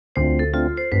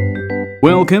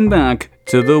Welcome back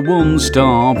to the One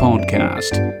Star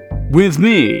Podcast with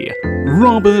me,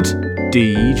 Robert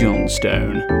D.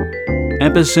 Johnstone.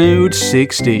 Episode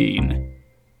 16,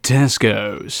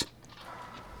 Tesco's.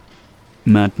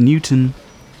 Matt Newton,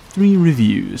 3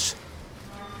 reviews.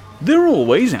 They're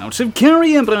always out of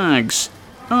carrier bags.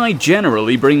 I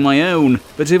generally bring my own,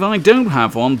 but if I don't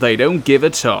have one, they don't give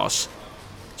a toss.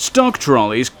 Stock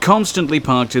trolleys constantly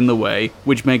parked in the way,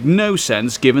 which make no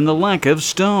sense given the lack of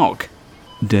stock.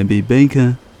 Debbie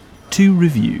Baker, 2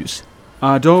 reviews.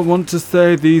 I don't want to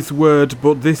say these words,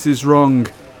 but this is wrong.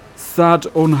 Sad,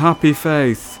 unhappy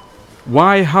face.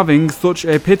 Why having such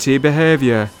a pity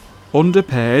behaviour?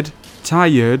 Underpaid,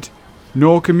 tired,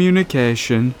 no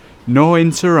communication, no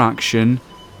interaction.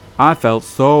 I felt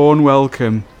so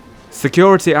unwelcome.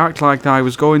 Security act like I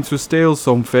was going to steal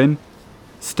something.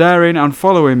 Staring and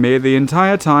following me the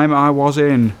entire time I was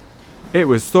in. It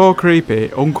was so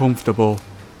creepy, uncomfortable.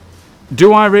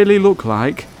 Do I really look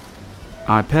like?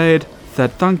 I paid,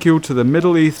 said thank you to the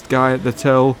Middle East guy at the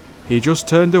till. He just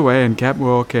turned away and kept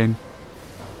walking.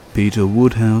 Peter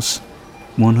Woodhouse,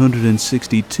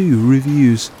 162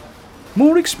 reviews.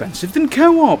 More expensive than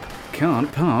Co-op.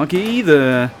 Can't park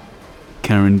either.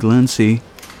 Karen Glancy,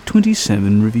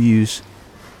 27 reviews.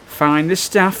 Find the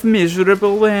staff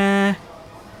miserable there.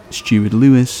 Stuart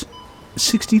Lewis,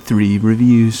 63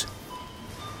 reviews.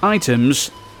 Items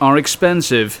are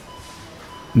expensive.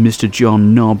 Mr.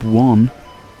 John Knob 1,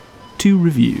 2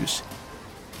 reviews.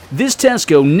 This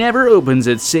Tesco never opens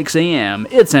at 6 a.m.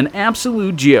 It's an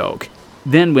absolute joke.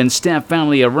 Then when staff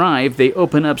finally arrive, they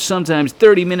open up sometimes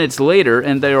 30 minutes later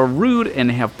and they are rude and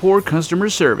have poor customer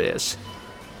service.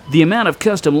 The amount of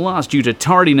custom loss due to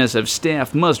tardiness of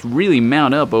staff must really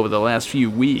mount up over the last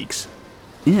few weeks.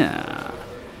 Yeah.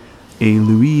 A.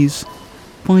 Louise,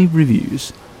 5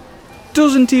 reviews.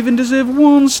 Doesn't even deserve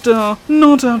 1 star,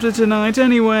 not after tonight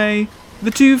anyway. The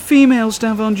 2 female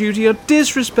staff on duty are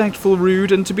disrespectful,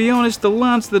 rude, and to be honest, the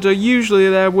lads that are usually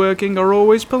there working are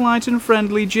always polite and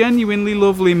friendly, genuinely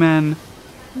lovely men.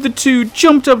 The 2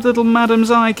 jumped-up little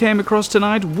madams I came across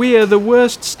tonight, we're the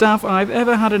worst staff I've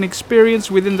ever had an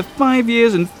experience with in the 5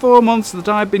 years and 4 months that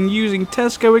I've been using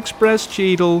Tesco Express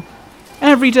Cheadle.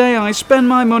 Every day I spend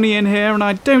my money in here and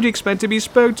I don't expect to be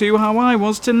spoke to how I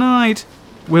was tonight.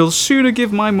 Will sooner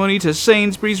give my money to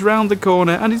Sainsbury's round the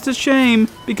corner, and it's a shame,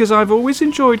 because I've always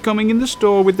enjoyed coming in the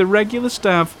store with the regular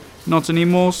staff. Not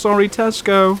anymore, sorry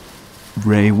Tesco.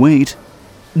 Ray Waite,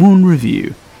 1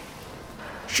 review.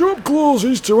 Shop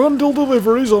closes to handle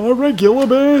deliveries on a regular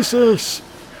basis.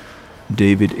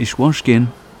 David Ishwashkin,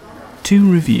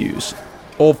 2 reviews.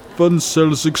 Often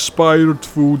sells expired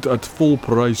food at full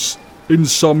price. In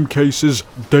some cases,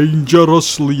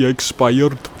 dangerously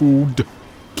expired food.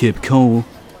 Kip Cole,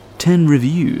 10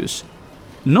 reviews.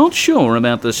 Not sure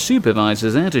about the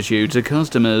supervisor's attitude to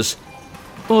customers.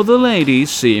 Other ladies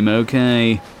seem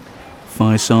okay.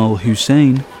 Faisal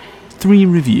Hussein, 3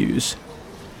 reviews.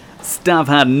 Staff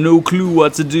had no clue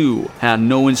what to do, had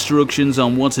no instructions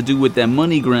on what to do with their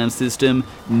MoneyGram system,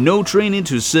 no training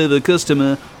to serve a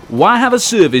customer. Why have a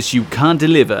service you can't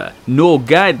deliver, nor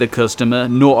guide the customer,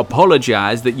 nor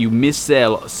apologize that you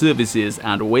missell services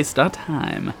and waste our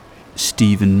time?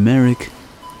 Stephen Merrick,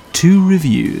 2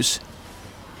 reviews.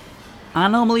 I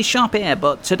normally shop here,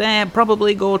 but today I'd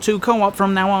probably go to Co-op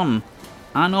from now on.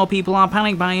 I know people are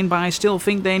panic buying, but I still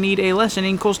think they need a lesson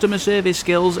in customer service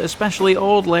skills, especially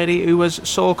old lady who was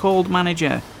so-called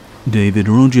manager. David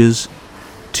Rogers,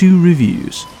 2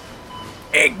 reviews.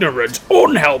 Ignorant,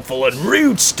 unhelpful and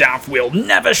rude staff will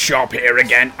never shop here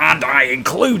again, and I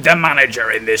include the manager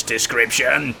in this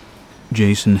description.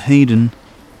 Jason Hayden,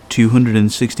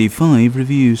 265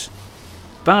 reviews.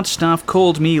 Bad staff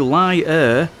called me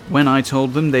liar when I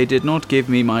told them they did not give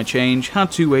me my change,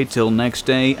 had to wait till next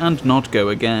day and not go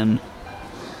again.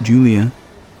 Julia,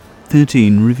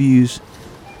 13 reviews.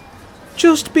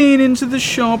 Just being into the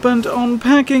shop and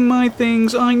unpacking my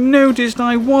things, I noticed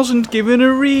I wasn't given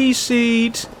a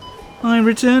receipt. I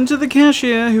returned to the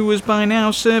cashier, who was by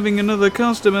now serving another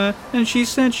customer, and she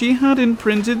said she hadn't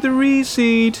printed the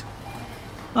receipt.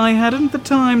 I hadn't the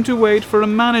time to wait for a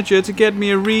manager to get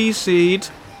me a receipt,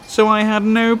 so I had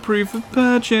no proof of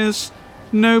purchase,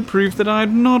 no proof that I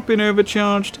had not been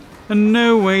overcharged, and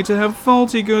no way to have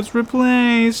faulty goods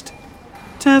replaced.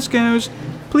 Tesco's,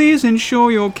 please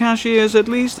ensure your cashiers at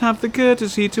least have the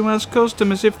courtesy to ask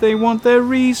customers if they want their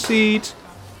receipt.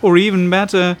 Or even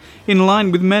better, in line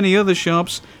with many other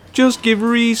shops, just give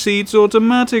receipts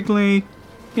automatically.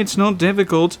 It's not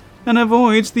difficult and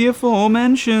avoids the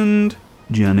aforementioned.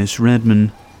 Janice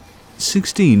Redman,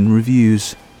 16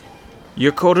 reviews.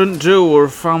 You couldn't do a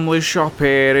family shop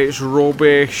here, it's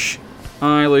rubbish.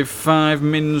 I live 5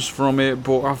 mins from it,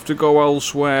 but have to go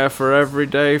elsewhere for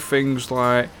everyday things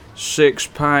like 6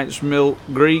 pints milk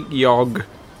Greek yogg.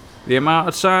 The amount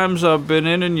of times I've been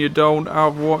in and you don't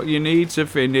have what you need to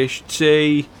finish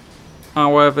tea.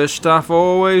 However, staff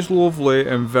always lovely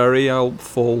and very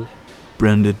helpful.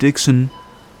 Brenda Dixon,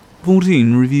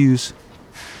 14 reviews.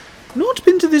 Not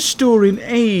been to this store in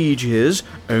ages,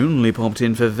 only popped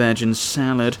in for veg and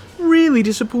salad. Really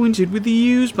disappointed with the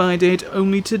use-by date,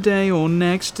 only today or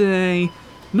next day.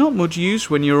 Not much use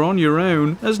when you're on your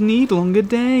own, as need longer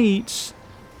dates.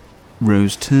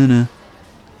 Rose Turner,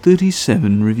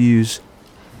 37 reviews.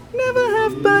 Never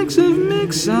have bags of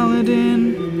mixed salad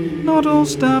in. Not all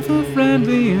staff are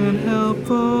friendly and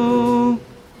helpful.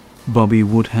 Bobby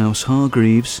Woodhouse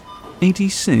Hargreaves,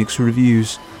 86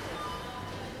 reviews.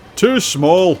 Too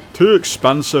small, too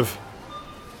expensive.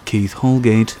 Keith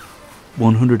Holgate,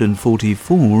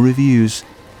 144 reviews.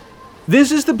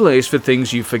 This is the place for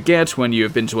things you forget when you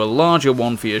have been to a larger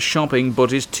one for your shopping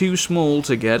but is too small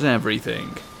to get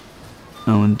everything.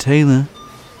 Alan Taylor,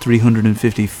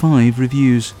 355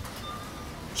 reviews.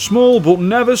 Small but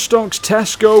never stocks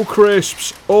Tesco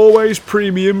crisps, always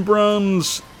premium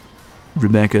brands.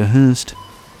 Rebecca Hurst,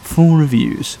 4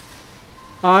 reviews.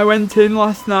 I went in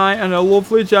last night and a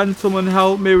lovely gentleman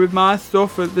helped me with my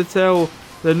stuff at the till.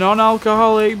 The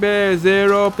non-alcoholic beer,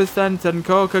 0% and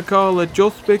Coca-Cola,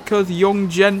 just because young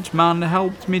gentman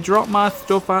helped me drop my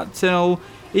stuff at till.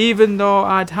 Even though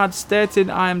I'd had stated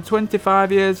I am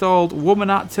 25 years old, woman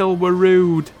at till were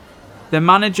rude. The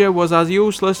manager was as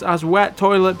useless as wet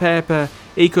toilet paper.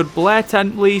 He could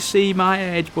blatantly see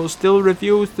my age but still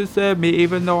refused to serve me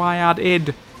even though I had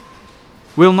id.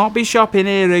 Will not be shopping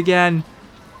here again.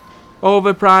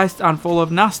 Overpriced and full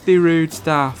of nasty rude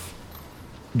staff.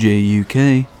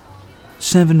 JUK,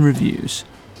 7 reviews.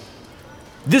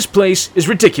 This place is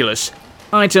ridiculous.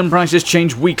 Item prices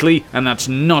change weekly, and that's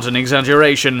not an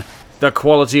exaggeration. The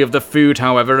quality of the food,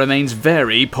 however, remains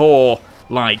very poor.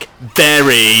 Like,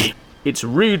 very. It's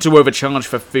rude to overcharge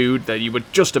for food that you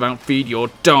would just about feed your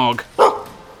dog.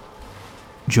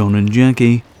 John and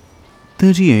Jackie,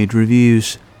 38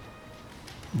 reviews.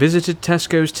 Visited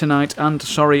Tesco's tonight and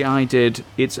sorry I did.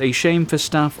 It's a shame for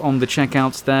staff on the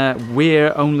checkouts there.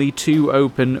 We're only 2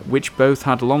 open, which both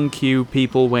had long queue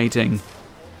people waiting.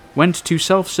 Went to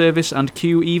self-service and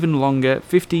queue even longer,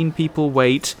 15 people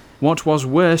wait. What was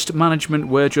worst, management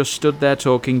were just stood there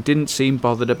talking, didn't seem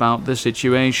bothered about the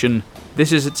situation.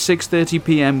 This is at 6:30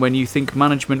 PM when you think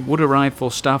management would arrive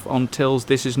for staff on tills.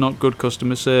 This is not good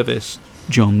customer service.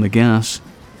 John the Gas,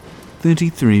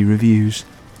 33 reviews.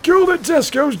 Called at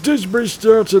Tesco's Disbury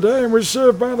store today and was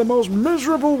served by the most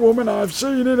miserable woman I've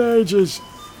seen in ages.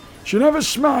 She never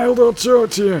smiled or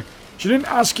talked to you. She didn't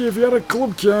ask you if you had a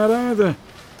club card either.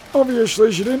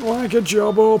 Obviously she didn't like a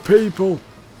job or people.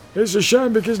 It's a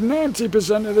shame because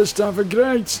 90% of the staff are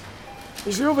great.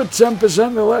 It's the other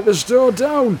 10% that let the store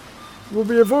down. We'll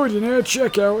be avoiding her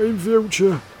checkout in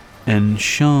future. N.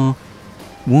 Shah,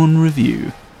 1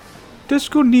 review.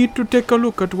 Tesco need to take a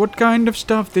look at what kind of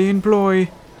staff they employ.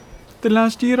 The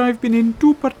last year I've been in,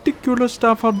 2 particular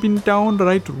staff have been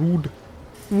downright rude.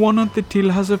 One at the till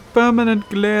has a permanent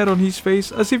glare on his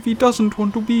face as if he doesn't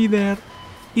want to be there.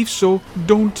 If so,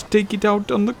 don't take it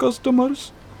out on the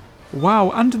customers. Wow,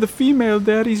 and the female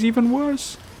there is even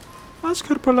worse. Ask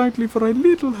her politely for a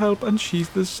little help and she's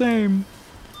the same.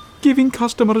 Giving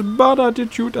customers bad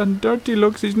attitude and dirty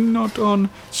looks is not on,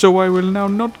 so I will now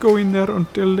not go in there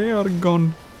until they are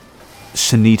gone.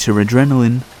 Sanita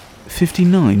Adrenaline,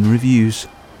 59 reviews.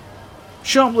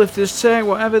 Shoplifters take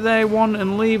whatever they want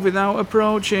and leave without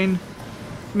approaching.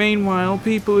 Meanwhile,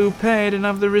 people who paid and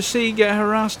have the receipt get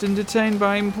harassed and detained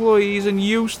by employees and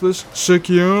useless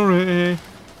security.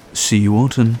 C.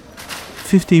 Wharton,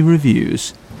 50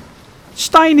 reviews.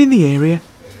 Staying in the area,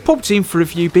 popped in for a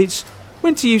few bits,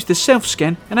 went to use the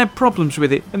self-scan and had problems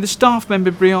with it, and the staff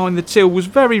member behind the till was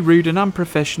very rude and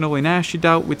unprofessional in how she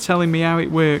dealt with telling me how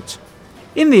it worked.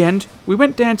 In the end, we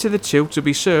went down to the till to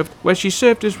be served, where she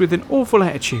served us with an awful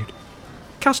attitude.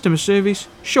 Customer service,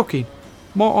 shocking.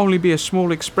 Might only be a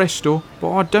small express store,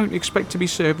 but I don't expect to be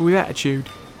served with attitude.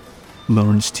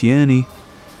 Lawrence Tierney,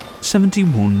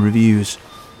 71 reviews.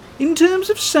 In terms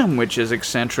of sandwiches,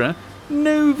 etc.,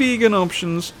 no vegan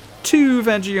options, 2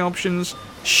 veggie options,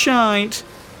 shite,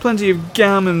 plenty of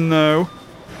gammon though.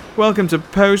 Welcome to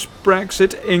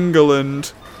post-Brexit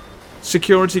England.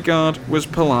 Security guard was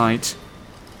polite.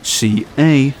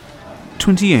 C.A.,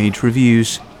 28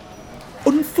 reviews.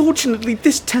 Unfortunately,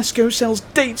 this Tesco sells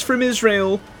dates from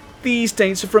Israel. These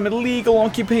dates are from illegal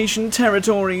occupation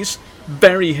territories.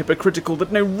 very hypocritical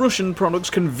that no Russian products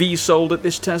can be sold at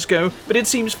this Tesco, but it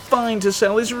seems fine to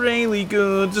sell Israeli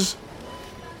goods.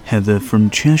 Heather from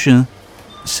Cheshire,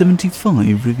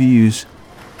 75 reviews.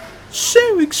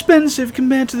 So expensive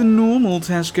compared to the normal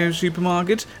Tesco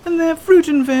supermarket, and their fruit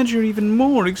and veg are even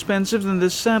more expensive than the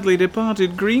sadly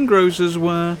departed greengrocers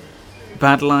were.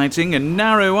 Bad lighting and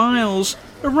narrow aisles,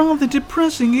 a rather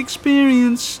depressing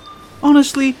experience.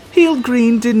 Honestly, Heel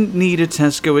Green didn't need a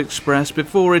Tesco Express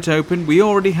before it opened. We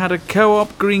already had a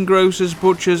Co-op, greengrocers,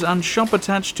 butchers and shop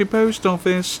attached to post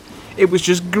office. It was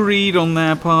just greed on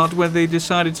their part when they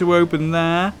decided to open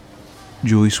there.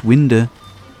 Joyce Winder,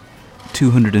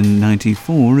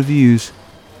 294 reviews.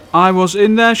 I was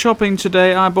in there shopping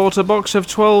today. I bought a box of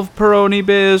 12 Peroni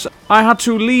beers. I had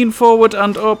to lean forward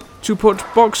and up to put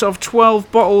box of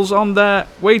 12 bottles on their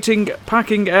waiting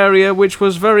packing area, which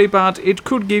was very bad. It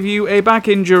could give you a back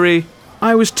injury.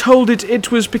 I was told it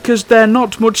was because there's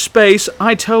not much space.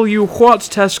 I tell you what,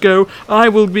 Tesco, I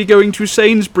will be going to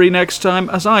Sainsbury next time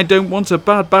as I don't want a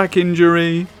bad back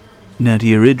injury.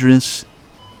 Nadia Idris,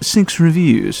 6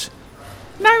 reviews.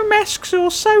 No masks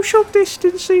or social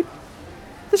distancing.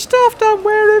 The staff don't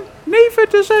wear them, neither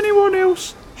does anyone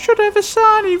else. Should have a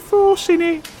sign enforcing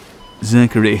it.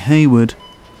 Zachary Hayward,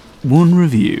 1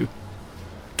 review.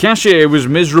 Cashier was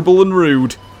miserable and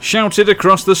rude. Shouted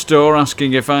across the store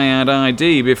asking if I had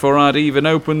ID before I'd even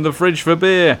opened the fridge for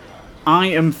beer. I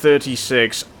am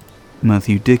 36.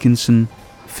 Matthew Dickinson,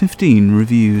 15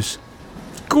 reviews.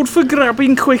 Good for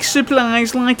grabbing quick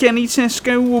supplies like any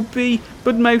Tesco would be,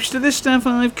 but most of the staff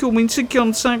I've come into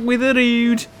contact with are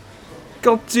rude.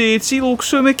 Got dirty looks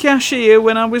from a cashier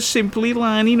when I was simply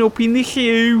lining up in the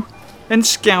queue, and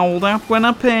scowled at when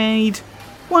I paid.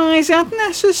 Why is that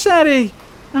necessary?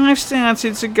 I've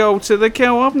started to go to the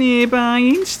Co-op nearby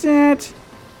instead.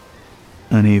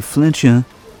 Annie Fletcher,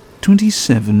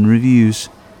 27 reviews.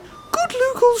 Good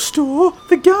local store.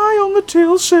 The guy on the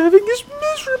till serving is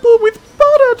miserable with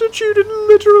bad attitude and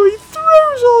literally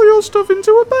throws all your stuff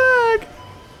into a bag.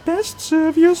 Best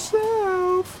serve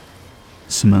yourself.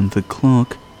 Samantha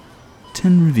Clark,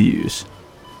 10 reviews.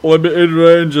 Limited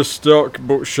range of stock,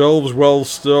 but shelves well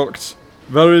stocked.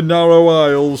 Very narrow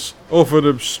aisles, often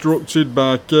obstructed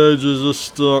by cages of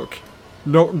stock.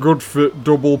 Not good fit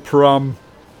double pram.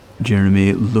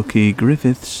 Jeremy Lucky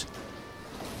Griffiths,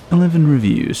 11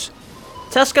 reviews.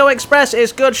 Tesco Express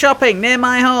is good shopping near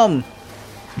my home.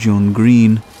 John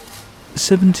Green,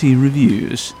 70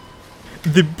 reviews.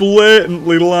 They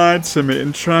blatantly lied to me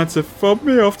and tried to fob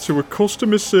me off to a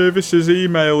customer services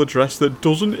email address that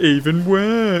doesn't even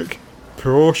work.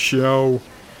 Poor show.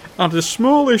 And a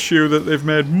small issue that they've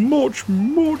made much,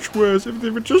 much worse if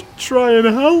they would just try and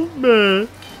help me.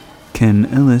 Ken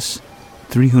Ellis,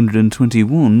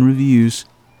 321 reviews.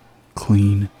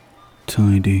 Clean,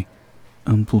 tidy,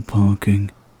 ample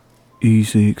parking,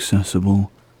 easy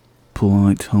accessible,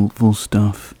 polite, helpful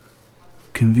staff,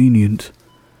 convenient.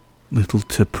 Little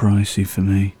too pricey for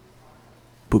me,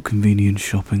 but convenient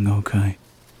shopping okay.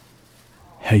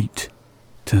 Hate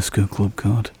Tesco Club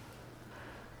Card.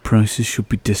 Prices should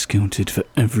be discounted for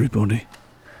everybody,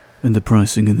 and the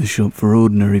pricing in the shop for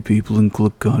ordinary people and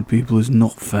Club Card people is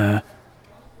not fair.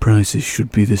 Prices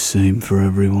should be the same for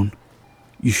everyone.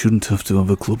 You shouldn't have to have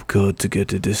a Club Card to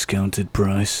get a discounted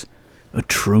price.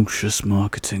 Atrocious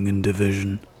marketing and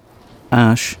division.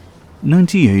 Ash,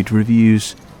 98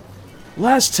 reviews.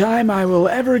 Last time I will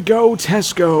ever go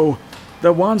Tesco.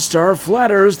 The 1-star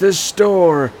flatters this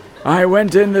store. I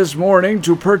went in this morning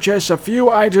to purchase a few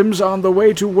items on the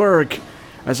way to work.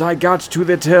 As I got to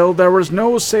the till, there was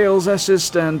no sales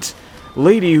assistant.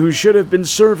 Lady who should have been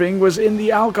serving was in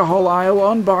the alcohol aisle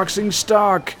unboxing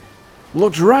stock.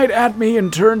 Looked right at me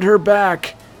and turned her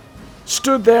back.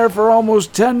 Stood there for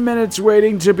almost 10 minutes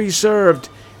waiting to be served.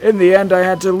 In the end, I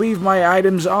had to leave my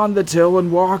items on the till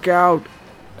and walk out.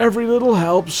 Every little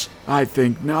helps. I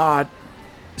think not.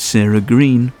 Sarah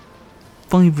Green,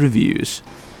 5 reviews.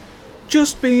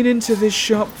 Just been into this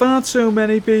shop, far too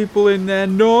many people in there,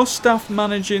 no staff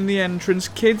managing the entrance,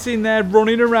 kids in there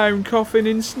running around coughing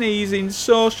and sneezing,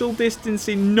 social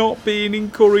distancing not being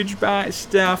encouraged by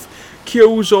staff,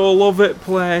 queues all over the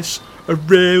place. A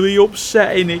really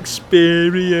upsetting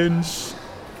experience.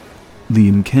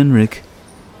 Liam Kenrick,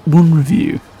 1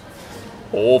 review.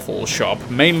 Awful shop,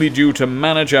 mainly due to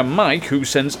manager Mike who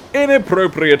sends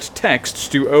inappropriate texts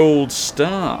to old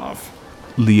staff.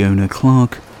 Leona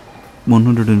Clark,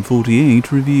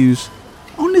 148 reviews.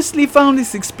 Honestly found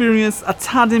this experience a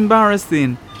tad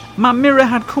embarrassing. My mirror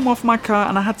had come off my car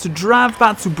and I had to drive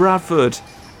back to Bradford.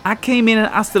 I came in and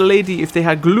asked the lady if they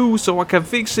had glue so I could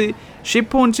fix it. She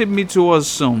pointed me towards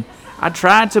some. I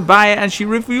tried to buy it and she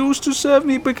refused to serve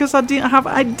me because I didn't have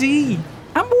ID.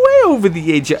 I'm way over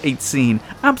the age of 18.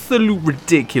 Absolute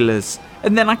ridiculous.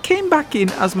 And then I came back in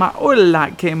as my oil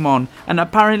light came on, and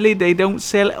apparently they don't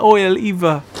sell oil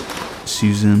either.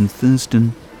 Suzanne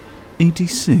Thurston,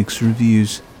 86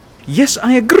 reviews. Yes,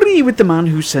 I agree with the man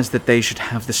who says that they should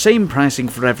have the same pricing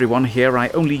for everyone here. I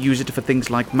only use it for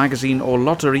things like magazine or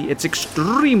lottery. It's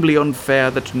extremely unfair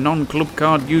that non-club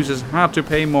card users had to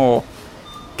pay more.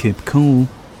 Kip Cole,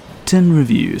 10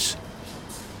 reviews.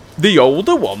 The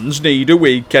older ones need a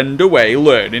weekend away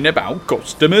learning about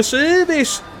customer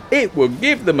service. It will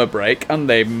give them a break and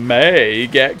they may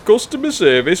get customer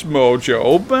service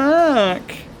mojo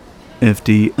back.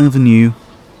 FD Avenue,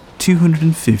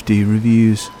 250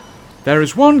 reviews. There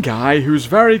is one guy who's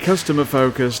very customer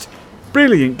focused.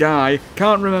 Brilliant guy,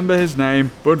 can't remember his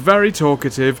name, but very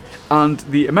talkative, and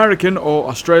the American or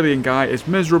Australian guy is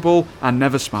miserable and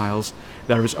never smiles.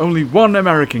 There is only one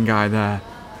American guy there.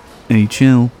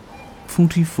 HL,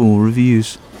 44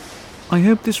 reviews. I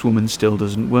hope this woman still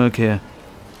doesn't work here.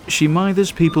 She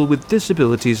mithers people with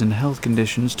disabilities and health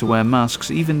conditions to wear masks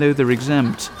even though they're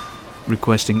exempt,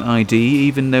 requesting ID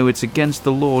even though it's against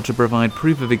the law to provide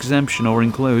proof of exemption or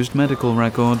enclosed medical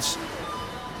records.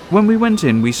 When we went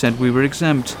in, we said we were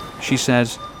exempt. She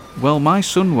said, "Well, my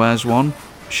son wears one,"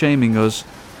 shaming us.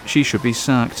 She should be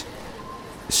sacked.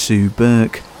 Sue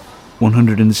Burke,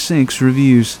 106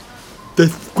 reviews.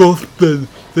 Disgusting.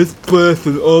 This place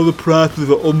and all the prices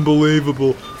are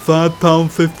unbelievable.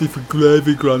 £5.50 for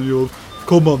gravy granules.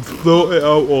 Come on, sort it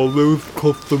out or lose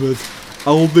customers.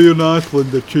 Aldi and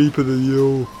Iceland are cheaper than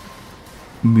you.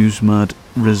 Musmad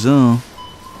Razar,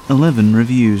 11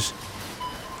 reviews.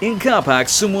 In car park,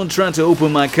 someone tried to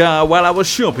open my car while I was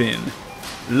shopping.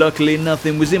 Luckily,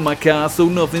 nothing was in my car, so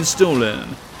nothing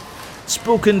stolen.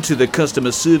 Spoken to the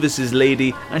customer services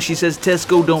lady, and she says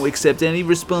Tesco don't accept any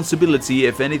responsibility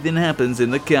if anything happens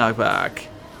in the car park.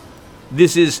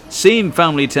 This is same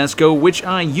family Tesco, which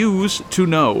I use to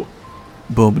know.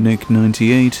 Bobnik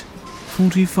 98,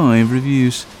 45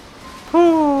 reviews.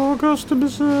 Poor customer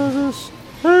service.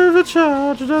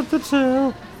 Overcharged at the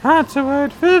till. Had to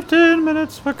wait 15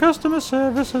 minutes for customer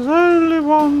service as only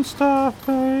one staff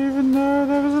there, even though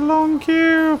there was a long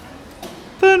queue.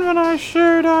 Then when I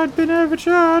showed I'd been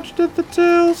overcharged at the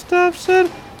till, staff said,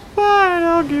 "Fine,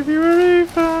 I'll give you a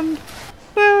refund."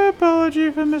 No apology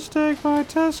for mistake by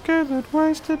Tesco that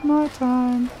wasted my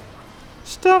time.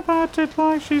 Staff acted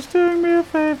like she's doing me a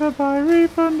favour by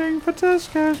refunding for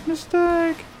Tesco's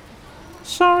mistake.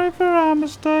 Sorry for our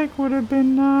mistake would have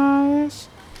been nice.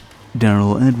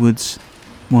 Daryl Edwards,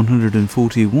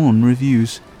 141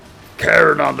 reviews.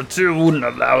 Karen on the till wouldn't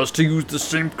allow us to use the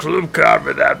same club card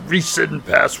without resetting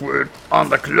password on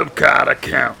the club card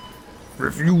account.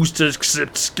 Refused to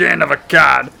accept scan of a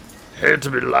card. Had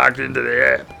to be logged into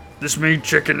the app. This made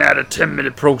checking out a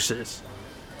 10-minute process.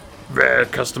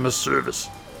 Bad customer service.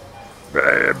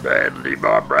 Badly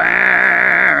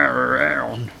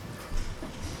around.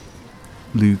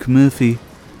 Luke Murphy,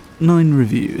 9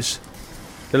 reviews.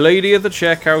 The lady at the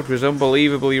checkout was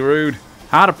unbelievably rude.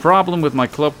 Had a problem with my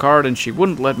club card and she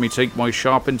wouldn't let me take my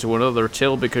shopping to another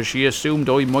till because she assumed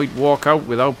I might walk out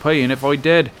without paying if I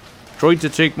did. Tried to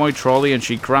take my trolley and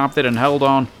she grabbed it and held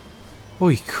on.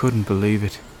 I couldn't believe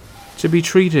it. To be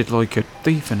treated like a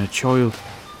thief and a child.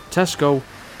 Tesco,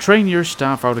 train your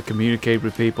staff how to communicate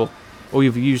with people.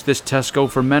 I've used this Tesco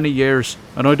for many years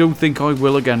and I don't think I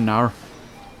will again now.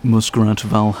 Muskrat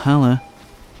Valhalla,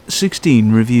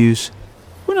 16 reviews.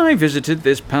 When I visited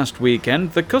this past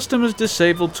weekend, the customer's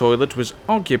disabled toilet was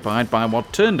occupied by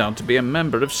what turned out to be a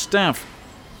member of staff.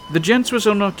 The gents was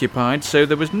unoccupied, so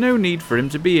there was no need for him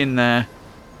to be in there.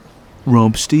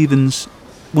 Rob Stevens,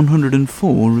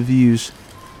 104 reviews.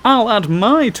 I'll add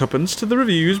my tuppence to the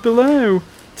reviews below.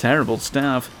 Terrible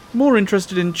staff. More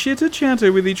interested in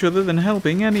chitter-chatter with each other than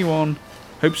helping anyone.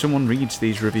 Hope someone reads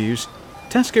these reviews.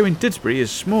 Tesco in Didsbury is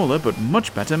smaller but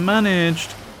much better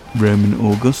managed. Roman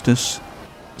Augustus,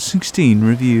 16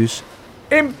 reviews.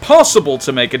 Impossible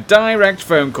to make a direct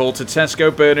phone call to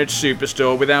Tesco Burnage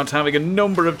Superstore without having a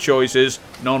number of choices,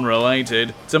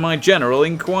 non-related, to my general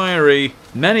inquiry.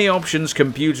 Many options,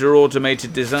 computer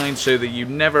automated design so that you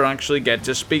never actually get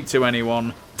to speak to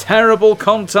anyone. Terrible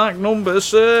contact number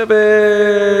service!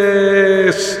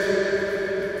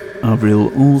 Avril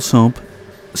Allsop,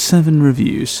 7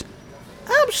 reviews.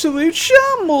 Absolute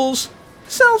shambles!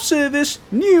 Self-service,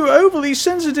 new overly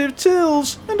sensitive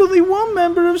tills, and only one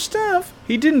member of staff.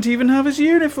 He didn't even have his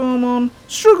uniform on,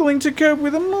 struggling to cope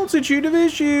with a multitude of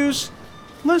issues.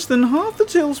 Less than half the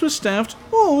tills were staffed,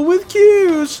 all with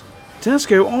queues.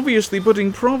 Tesco obviously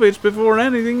putting profits before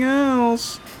anything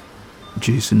else.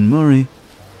 Jason Murray,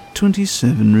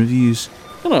 27 reviews.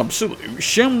 An absolute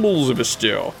shambles of a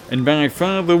store, and by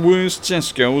far the worst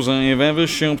Tesco's I have ever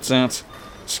shopped at.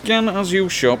 Scan as you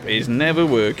shop is never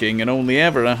working and only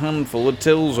ever a handful of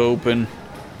tills open.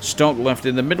 Stock left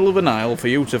in the middle of an aisle for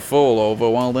you to fall over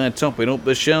while they're topping up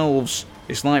the shelves.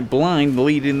 It's like blind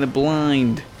leading the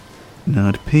blind.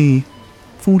 Nad P,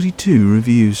 42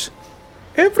 reviews.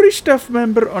 Every staff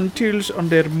member on tills on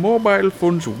their mobile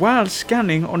phones while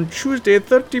scanning on Tuesday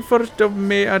 31st of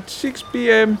May at 6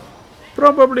 p.m.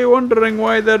 Probably wondering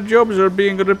why their jobs are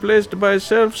being replaced by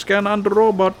self-scan and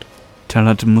robot.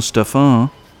 Talat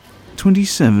Mustafa,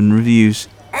 27 reviews.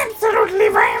 Absolutely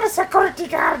vile security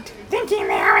guard, thinking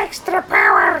they have extra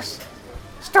powers.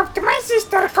 Stopped my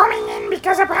sister coming in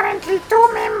because apparently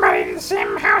two members in the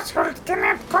same household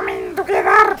cannot come in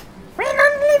together. We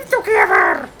don't live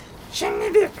together. She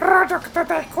needed product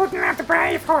that I could not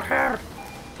buy for her.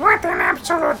 What an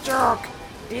absolute joke.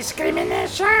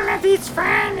 Discrimination at its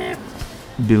finest.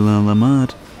 Bilal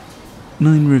Ahmad,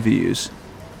 9 reviews.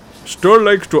 Store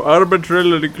likes to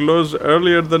arbitrarily close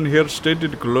earlier than her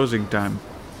stated closing time.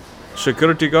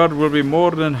 Security guard will be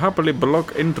more than happily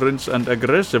block entrance and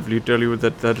aggressively tell you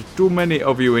that there are too many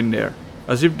of you in there,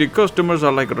 as if the customers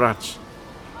are like rats.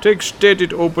 Take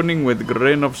stated opening with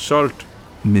grain of salt.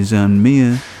 Mizan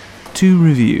Mia, 2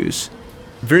 reviews.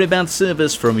 Very bad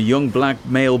service from a young black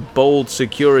male bold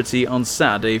security on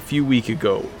Saturday a few weeks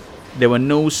ago. There were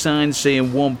no signs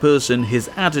saying one person, his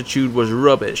attitude was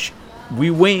rubbish.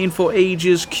 We waiting for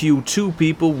ages, queue 2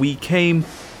 people, we came.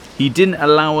 He didn't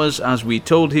allow us as we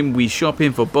told him we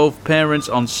shopping for both parents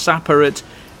on separate.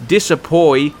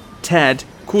 Disappoint, Ted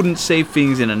couldn't say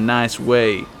things in a nice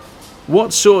way.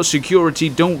 What sort of security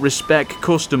don't respect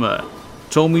customer?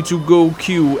 Told me to go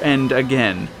queue and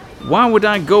again. Why would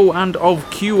I go and of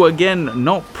queue again?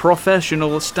 Not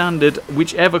professional standard,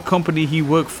 whichever company he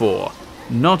worked for.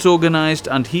 Not organised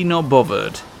and he not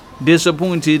bothered.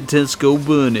 Disappointed Tesco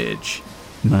Burnage.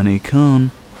 Mani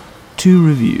Khan, 2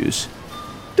 reviews.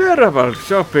 Terrible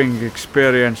shopping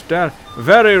experience there.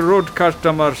 Very rude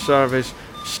customer service.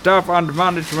 Staff and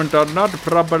management are not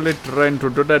properly trained to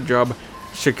do their job.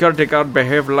 Security guard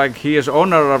behaved like he is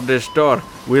owner of the store.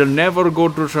 Will never go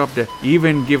to shop there.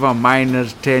 Even give a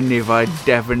 -10 if I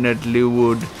definitely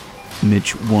would.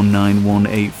 Mitch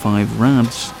 19185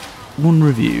 Rads, 1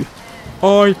 review.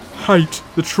 I hate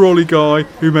the trolley guy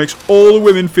who makes all the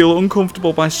women feel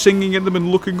uncomfortable by singing at them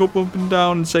and looking up and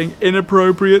down and saying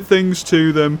inappropriate things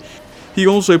to them. He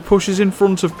also pushes in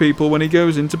front of people when he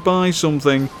goes in to buy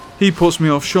something. He puts me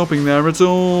off shopping there at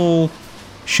all.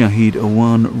 Shahid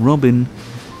Awan Robin,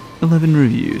 11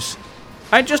 reviews.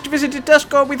 I just visited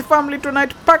Tesco with family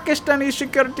tonight. Pakistani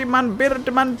security man,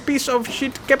 beard man, piece of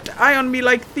shit, kept eye on me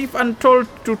like thief and told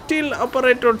to till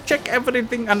operator check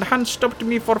everything and hand stopped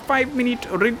me for 5 minutes.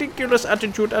 Ridiculous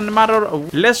attitude and manner.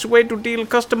 Less way to deal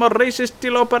customer. Racist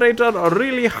till operator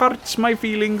really hurts my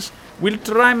feelings. Will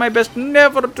try my best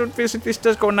never to visit this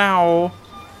Tesco now.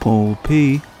 Paul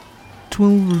P,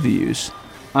 12 reviews.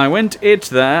 I went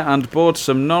there and bought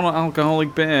some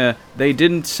non-alcoholic beer. They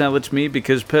didn't sell it me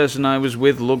because person I was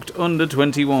with looked under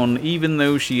 21, even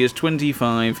though she is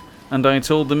 25, and I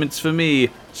told them it's for me,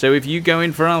 so if you go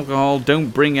in for alcohol,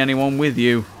 don't bring anyone with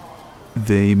you.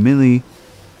 They Millie,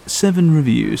 7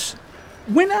 reviews.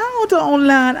 When I ordered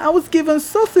online, I was given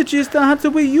sausages that had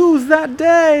to be used that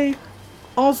day.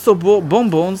 Also bought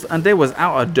bonbons and they was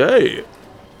out of date.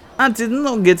 I did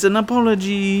not get an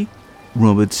apology.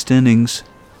 Robert Stennings,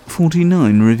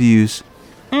 49 reviews.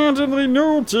 I didn't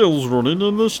know tills running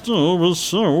in the store was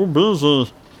so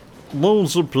busy.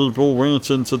 Loads of people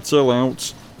waiting to till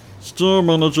out. Store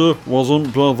manager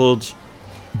wasn't bothered.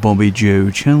 Bobby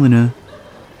Joe Challoner,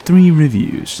 3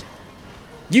 reviews.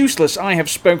 Useless, I have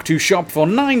spoke to shop for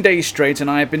 9 days straight and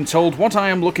I have been told what I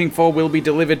am looking for will be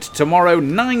delivered tomorrow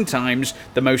 9 times.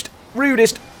 The most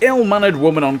rudest, ill-mannered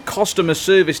woman on customer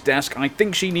service desk. I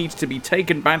think she needs to be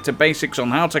taken back to basics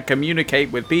on how to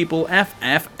communicate with people.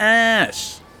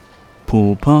 FFS.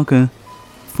 Paul Parker,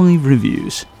 5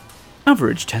 reviews.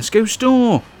 Average Tesco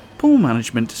store. Poor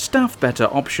management. Staff better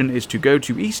option is to go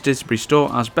to East Didsbury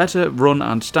store as better run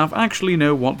and staff actually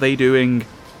know what they doing.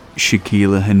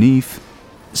 Shakila Hanif,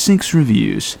 6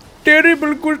 reviews.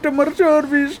 Terrible customer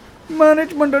service.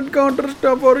 Management and counter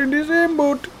staff are in the same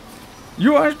boat.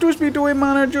 You asked to speak to a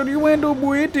manager, you end up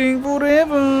waiting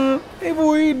forever.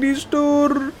 Avoid this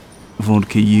store.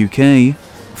 Vodka UK,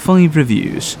 5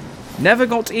 reviews. Never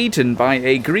got eaten by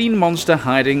a green monster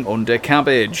hiding under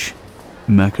cabbage.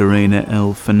 Macarena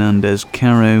L. Fernandez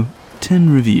Caro, 10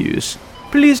 reviews.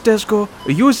 Please Tesco,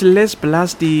 use less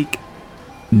plastic.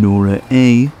 Nora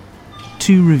A,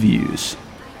 2 reviews.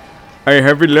 I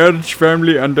have a large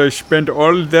family and I spend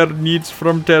all their needs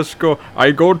from Tesco.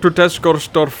 I go to Tesco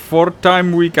store 4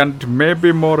 times a week and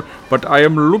maybe more, but I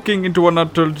am looking into an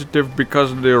alternative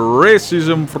because the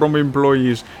racism from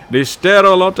employees. They stare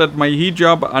a lot at my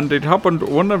hijab, and it happened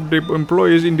one of the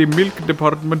employees in the milk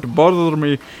department bothered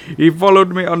me. He followed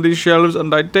me on the shelves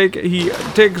and he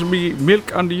takes me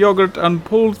milk and yogurt and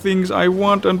pull things I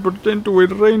want and pretend to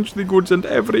arrange the goods, and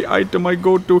every item I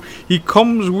go to, he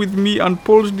comes with me and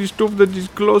pulls the stuff that is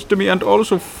close to me and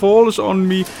also falls on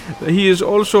me. He is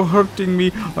also hurting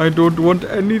me. I don't want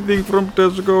anything from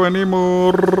Tesco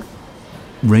anymore.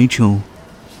 Rachel,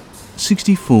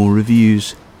 64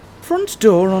 reviews. Front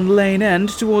door on lane end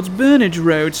towards Burnage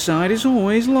roadside is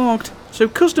always locked, so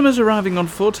customers arriving on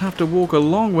foot have to walk a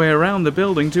long way around the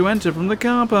building to enter from the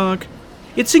car park.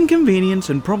 It's inconvenient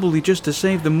and probably just to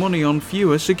save them money on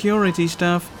fewer security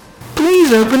staff.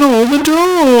 Please open all the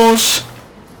doors!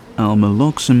 Alma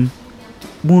Loxham,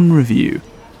 1 review.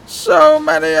 So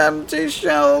many empty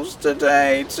shelves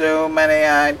today, too many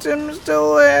items to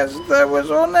list that was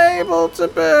unable to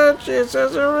purchase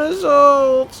as a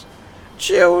result.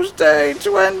 Tuesday,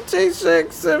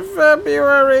 26th of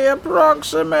February,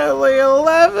 approximately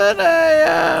 11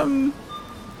 a.m.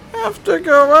 Have to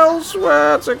go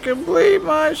elsewhere to complete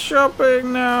my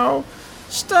shopping now.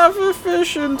 Staff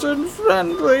efficient and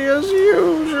friendly as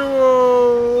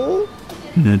usual.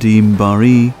 Nadeem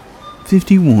Bari,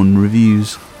 51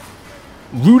 reviews.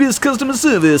 Rudest customer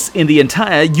service in the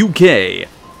entire UK.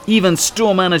 Even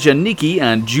store manager Nikki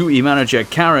and duty manager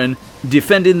Karen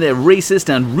defending their racist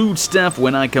and rude staff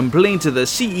when I complained to the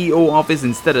CEO office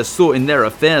instead of sorting their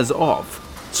affairs off.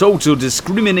 Total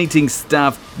discriminating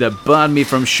staff that barred me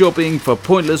from shopping for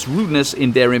pointless rudeness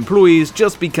in their employees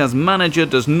just because manager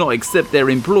does not accept their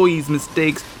employees'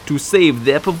 mistakes to save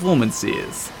their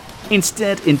performances.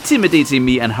 Instead, intimidating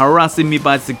me and harassing me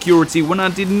by security when I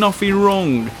did nothing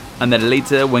wrong. And then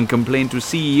later, when complained to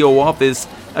CEO office,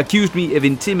 accused me of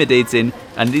intimidating,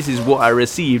 and this is what I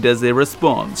received as a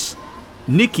response.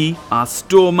 Nikki, our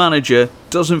store manager,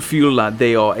 doesn't feel like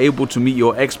they are able to meet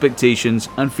your expectations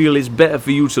and feel it's better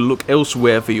for you to look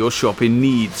elsewhere for your shopping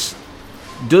needs.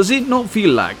 Does it not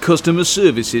feel like customer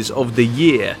services of the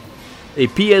year? A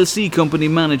PLC company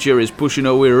manager is pushing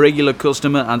away a regular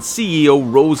customer and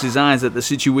CEO rolls his eyes at the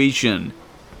situation.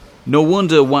 No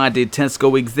wonder why did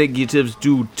Tesco executives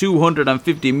do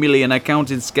 250 million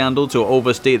accounting scandal to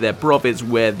overstate their profits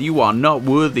where you are not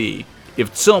worthy.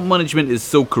 If top management is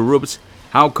so corrupt,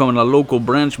 how come a local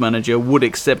branch manager would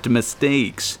accept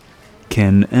mistakes?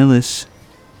 Ken Ellis,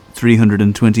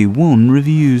 321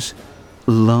 reviews.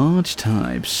 Large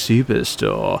type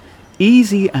superstore,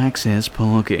 easy access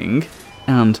parking,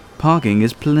 and parking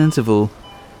is plentiful.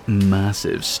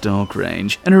 Massive stock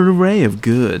range, an array of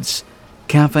goods.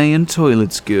 Cafe and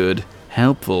toilets good,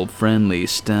 helpful, friendly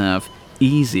staff,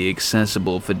 easy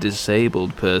accessible for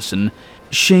disabled person.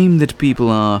 Shame that people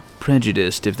are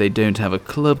prejudiced if they don't have a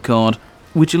club card,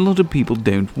 which a lot of people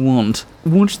don't want.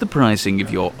 Watch the pricing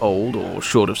if you're old or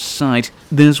short of sight.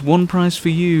 There's one price for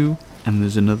you, and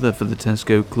there's another for the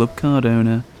Tesco club card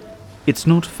owner. It's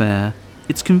not fair,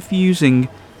 it's confusing,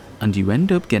 and you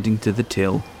end up getting to the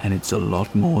till, and it's a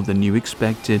lot more than you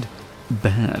expected.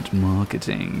 Bad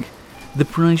marketing. The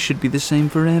price should be the same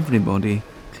for everybody,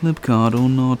 club card or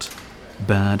not.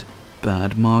 Bad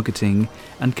marketing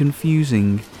and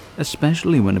confusing,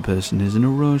 especially when a person is in a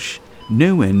rush.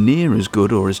 Nowhere near as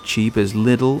good or as cheap as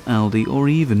Lidl, Aldi or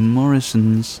even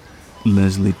Morrison's.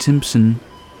 Leslie Timpson,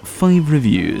 5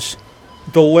 reviews.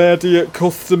 The lady at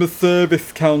customer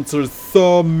service counter is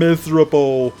so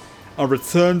miserable. I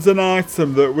returned an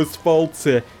item that was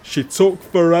faulty. She took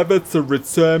forever to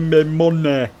return me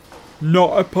money.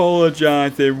 Not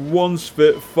apologising once for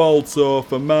at fault or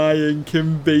for my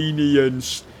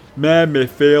inconvenience. Made me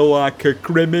feel like a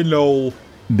criminal.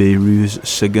 Beiruz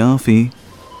Sagafi,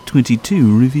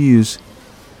 22 reviews.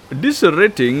 This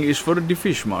rating is for the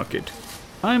fish market.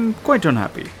 I'm quite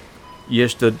unhappy.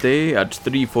 Yesterday at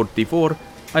 3:44,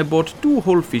 I bought 2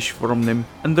 whole fish from them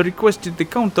and requested the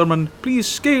counterman please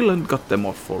scale and cut them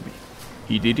off for me.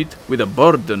 He did it with a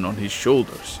burden on his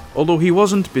shoulders, although he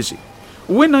wasn't busy.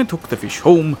 When I took the fish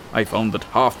home, I found that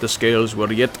half the scales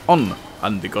were yet on,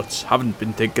 and the guts haven't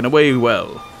been taken away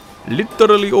well.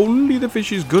 Literally only the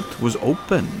fish's gut was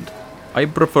opened. I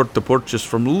prefer to purchase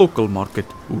from local market,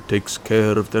 who takes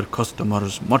care of their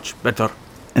customers much better.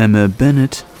 Emma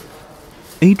Bennett,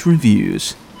 8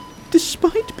 reviews.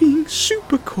 Despite being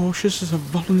super cautious as a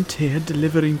volunteer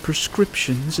delivering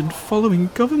prescriptions and following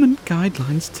government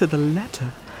guidelines to the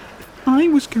letter, if I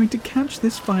was going to catch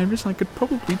this virus, I could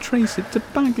probably trace it to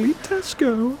Bagley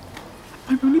Tesco.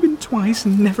 I've only been twice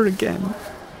and never again.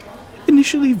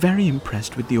 Initially very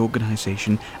impressed with the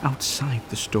organisation outside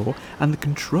the store and the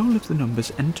control of the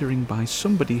numbers entering by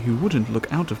somebody who wouldn't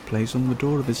look out of place on the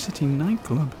door of a city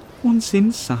nightclub. Once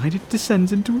inside, it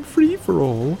descends into a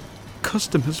free-for-all.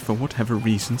 Customers, for whatever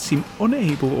reason, seem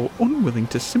unable or unwilling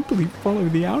to simply follow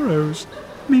the arrows.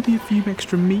 Maybe a few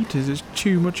extra meters is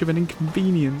too much of an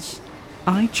inconvenience.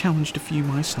 I challenged a few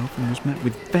myself and was met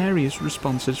with various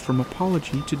responses from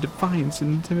apology to defiance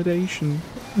and intimidation.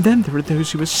 Then there are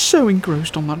those who are so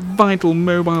engrossed on that vital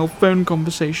mobile phone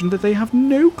conversation that they have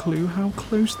no clue how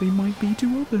close they might be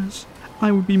to others.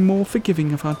 I would be more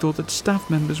forgiving if I thought that staff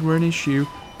members were an issue,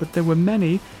 but there were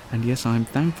many, and yes, I am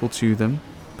thankful to them,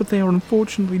 but they are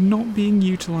unfortunately not being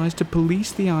utilised to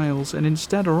police the aisles and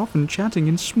instead are often chatting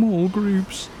in small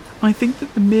groups. I think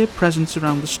that the mere presence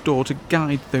around the store to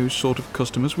guide those sort of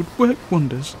customers would work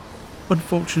wonders.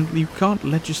 Unfortunately, you can't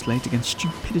legislate against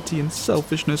stupidity and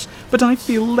selfishness, but I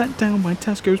feel let down by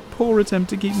Tesco's poor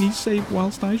attempt to keep me safe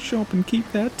whilst I shop and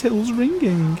keep their tills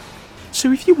ringing.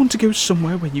 So if you want to go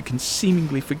somewhere where you can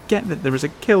seemingly forget that there is a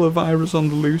killer virus on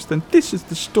the loose, then this is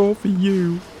the store for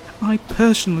you. I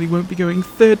personally won't be going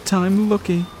third time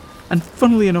lucky. And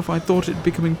funnily enough, I thought it had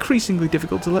become increasingly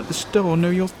difficult to let the store know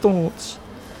your thoughts.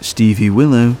 Stevie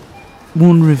Willow,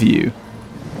 1 review.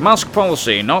 Mask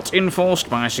policy not enforced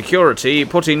by security,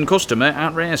 putting customer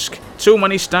at risk. Too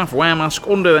many staff wear masks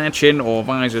under their chin or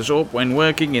visors up when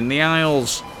working in the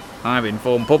aisles. I've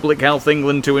informed Public Health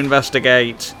England to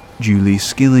investigate. Julie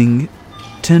Skilling,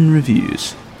 10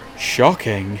 reviews.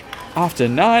 Shocking. After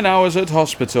 9 hours at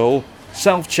hospital,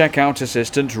 self-checkout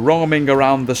assistant roaming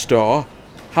around the store,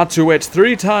 had to wait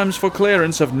 3 times for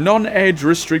clearance of non-age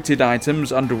restricted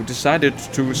items and decided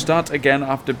to start again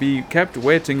after being kept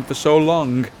waiting for so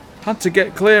long. Had to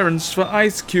get clearance for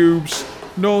ice cubes.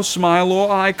 No smile or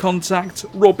eye contact.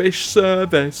 Rubbish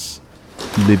service.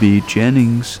 Libby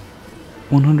Jennings,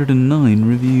 109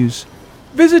 reviews.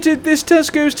 Visited this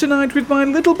Tesco's tonight with my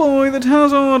little boy that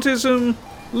has autism.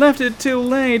 Left it till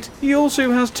late. He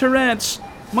also has Tourette's.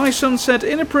 My son said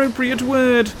inappropriate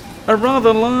word. A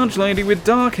rather large lady with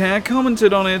dark hair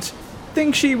commented on it.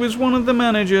 Think she was one of the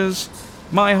managers.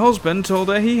 My husband told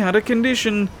her he had a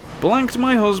condition. Blanked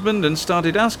my husband and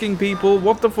started asking people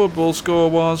what the football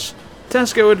score was.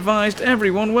 Tesco advised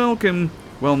everyone welcome.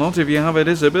 Well, not if you have a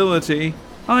disability.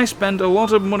 I spend a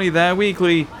lot of money there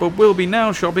weekly, but will be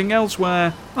now shopping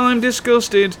elsewhere. I'm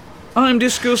disgusted,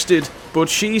 but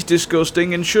she's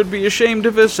disgusting and should be ashamed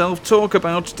of herself. Talk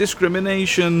about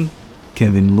discrimination.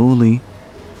 Kevin Lawley,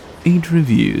 8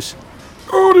 reviews.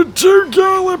 Ordered 2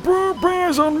 garlic pork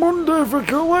pies on Monday for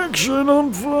collection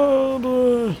on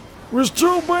Friday. Was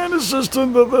told by an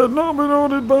assistant that they'd not been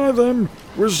ordered by them.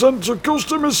 Was sent to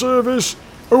customer service,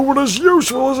 who were as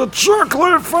useful as a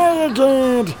chocolate fire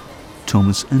guard.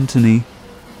 Thomas Anthony,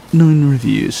 9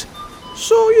 reviews.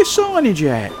 Saw your signage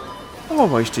yet? I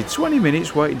wasted 20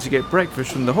 minutes waiting to get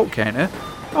breakfast from the hot counter,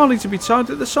 only to be told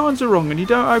that the signs are wrong and you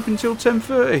don't open till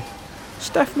 10:30.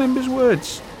 Staff members'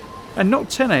 words. And not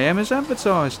 10 AM as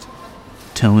advertised.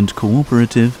 Talent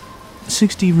Cooperative,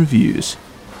 60 reviews.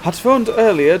 Had phoned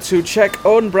earlier to check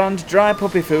own brand dry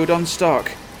puppy food on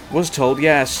stock. Was told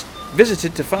yes.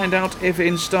 Visited to find out if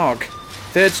in stock.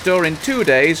 Third store in 2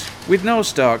 days with no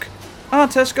stock. Are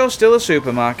Tesco still a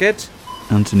supermarket?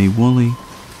 Anthony Wally,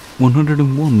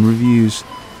 101 reviews.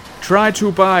 Tried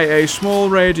to buy a small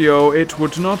radio, it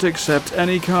would not accept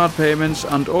any card payments,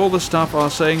 and all the staff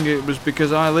are saying it was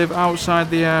because I live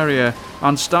outside the area,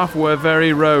 and staff were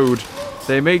very rude.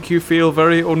 They make you feel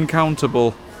very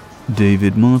uncountable.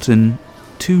 David Martin,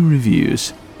 2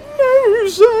 reviews. No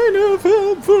sign of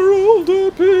help for older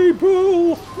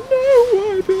people. No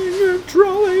wiping of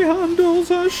trolley handles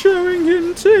are showing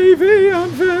in TV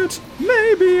advert.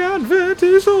 Maybe advert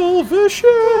is all for show.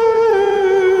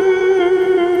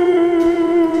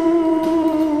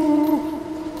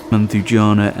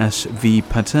 Manthujana S.V.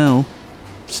 Patel,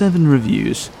 7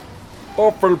 reviews.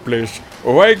 Awful place.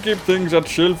 Why keep things at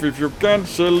shelf if you can't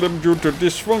sell them due to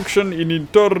dysfunction in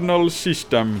internal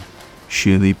system?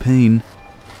 Shirley Payne,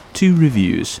 2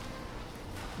 reviews.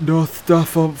 No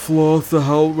staff on floor to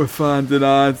help with finding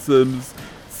items.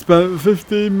 Spent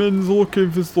 15 minutes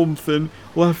looking for something,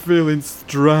 left feeling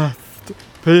stressed.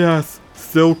 P.S.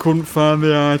 Still couldn't find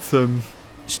the item.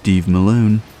 Steve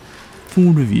Malone,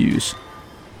 4 reviews.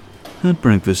 Had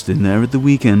breakfast in there at the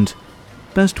weekend.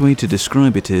 Best way to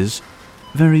describe it is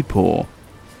very poor.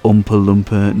 Oompa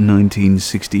Loompa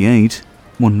 1968,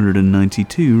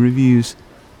 192 reviews.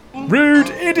 Rude,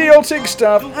 idiotic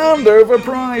staff and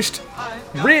overpriced.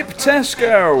 Rip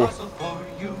Tesco.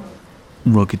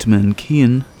 Rocketman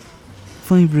Kian,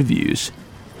 5 reviews.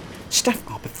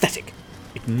 Staff are pathetic.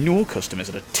 Ignore customers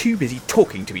that are too busy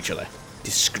talking to each other.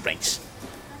 Disgrace.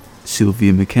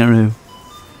 Sylvia McCarrow,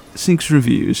 6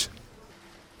 reviews.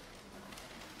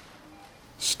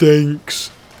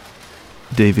 Stinks.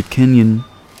 David Kenyon,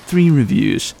 3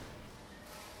 reviews.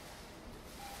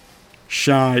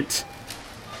 Shite.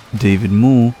 David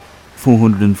Moore,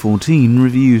 414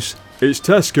 reviews. It's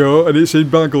Tesco and it's in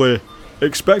Bagley.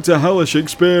 Expect a hellish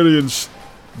experience.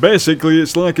 Basically,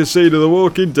 it's like a scene of The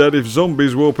Walking Dead if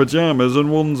zombies wore pyjamas and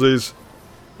onesies.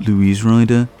 Louise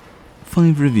Ryder,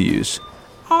 5 reviews.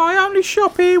 I only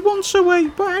shop here once a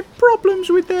week, but had problems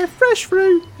with their fresh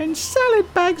fruit and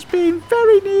salad bags being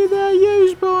very near their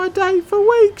use-by date for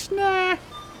weeks now.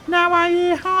 Now I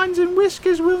hear Heinz and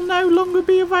Whiskers will no longer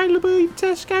be available in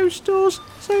Tesco stores,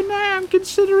 so now I'm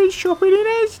considering shopping in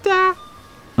Asda.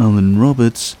 Alan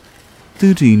Roberts,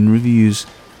 13 reviews.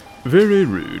 Very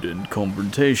rude and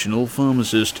confrontational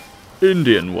pharmacist.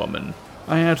 Indian woman.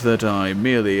 I add that I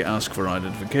merely ask for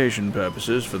identification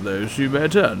purposes for those who may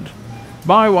attend.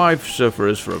 My wife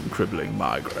suffers from crippling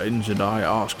migraines, and I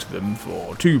asked them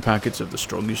for 2 packets of the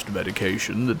strongest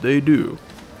medication that they do.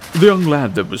 The young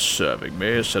lad that was serving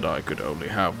me said I could only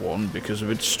have one because of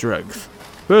its strength.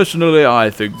 Personally, I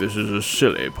think this is a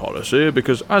silly policy,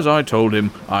 because as I told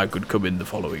him, I could come in the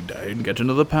following day and get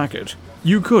another packet.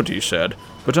 You could, he said,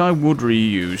 but I would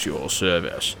reuse your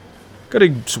service.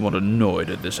 Getting somewhat annoyed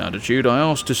at this attitude, I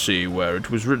asked to see where it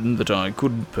was written that I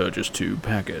couldn't purchase 2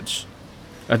 packets.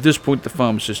 At this point, the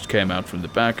pharmacist came out from the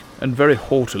back and very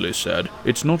haughtily said,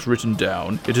 "It's not written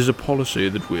down, it is a policy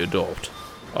that we adopt.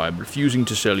 I'm refusing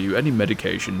to sell you any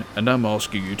medication, and I'm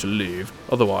asking you to leave,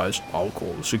 otherwise I'll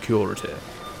call security."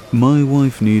 My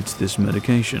wife needs this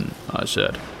medication, I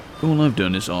said. All I've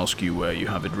done is ask you where you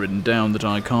have it written down that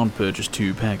I can't purchase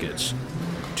 2 packets.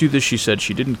 To this she said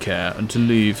she didn't care and to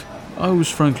leave. I was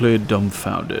frankly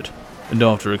dumbfounded, and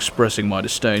after expressing my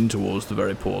disdain towards the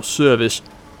very poor service,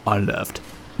 I left.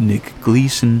 Nick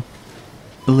Gleason,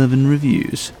 11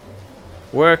 reviews.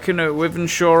 Working at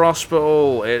Wythenshawe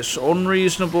Hospital, it's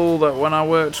unreasonable that when I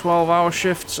work 12-hour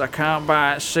shifts I can't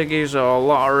buy ciggies or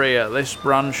lottery at this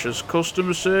branch, as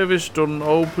customer service doesn't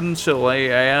open till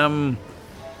 8 AM.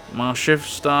 My shift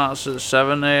starts at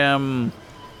 7 AM.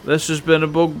 This has been a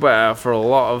bugbear for a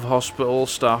lot of hospital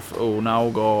staff who now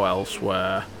go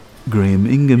elsewhere. Graham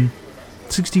Ingham,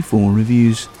 64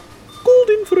 reviews. Called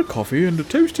in for a coffee and a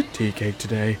toasted tea cake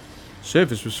today.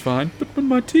 Service was fine, but when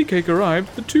my tea cake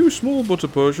arrived, the 2 small butter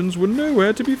portions were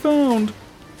nowhere to be found.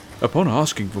 Upon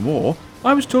asking for more,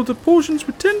 I was told that portions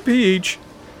were 10p each.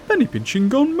 Penny pinching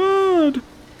gone mad.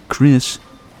 Chris,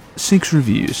 6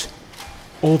 reviews.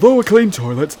 Although a clean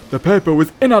toilet, the paper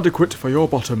was inadequate for your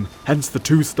bottom, hence the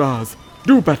 2 stars.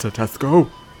 Do better,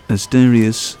 Tesco.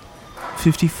 Asterius,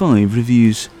 55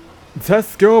 reviews.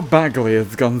 Tesco Bagley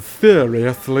has gone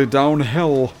seriously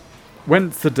downhill.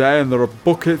 Went today and there are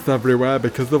buckets everywhere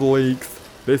because of leaks.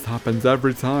 This happens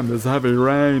every time there's heavy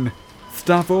rain.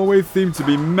 Staff always seem to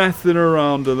be messing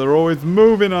around and they're always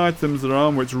moving items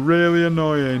around, which is really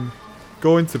annoying.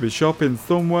 Going to be shopping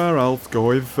somewhere else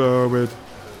going forward.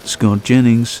 Scott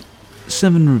Jennings,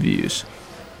 7 reviews.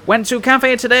 Went to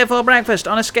cafe today for breakfast.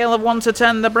 On a scale of 1 to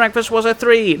 10, the breakfast was a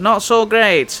 3. Not so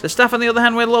great. The staff on the other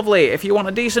hand were lovely. If you want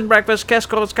a decent breakfast,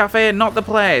 Tesco's Cafe, not the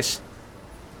place.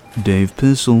 Dave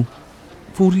Purcell,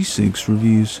 46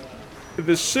 reviews.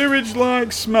 The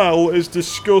sewage-like smell is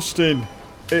disgusting.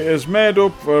 It has made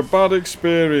up for a bad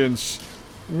experience.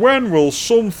 When will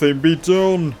something be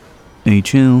done?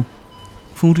 HL,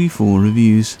 44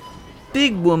 reviews.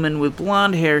 Big woman with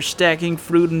blonde hair stacking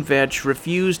fruit and veg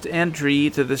refused entry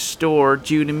to the store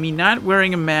due to me not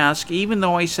wearing a mask, even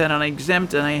though I said I'm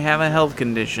exempt and I have a health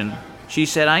condition. She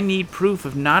said I need proof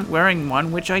of not wearing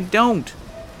one, which I don't.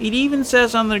 It even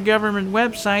says on the government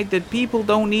website that people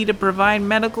don't need to provide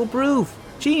medical proof.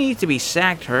 She needs to be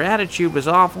sacked. Her attitude was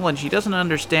awful and she doesn't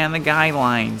understand the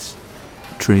guidelines.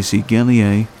 Tracy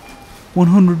Gallier,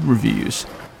 100 reviews.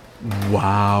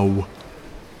 Wow.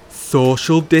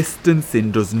 Social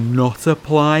distancing does not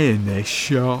apply in this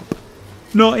shop.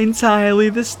 Not entirely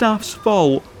the staff's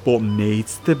fault, but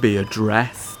needs to be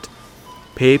addressed.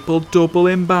 People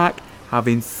doubling back,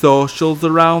 having socials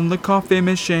around the coffee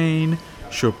machine,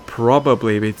 should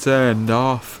probably be turned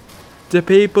off. The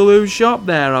people who shop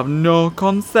there have no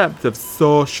concept of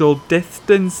social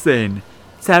distancing.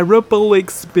 Terrible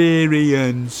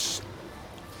experience.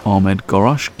 Ahmed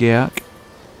Goroshgiak,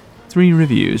 3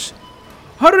 reviews.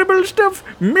 Horrible stuff,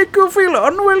 make you feel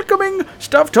unwelcoming,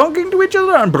 staff talking to each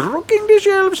other and breaking the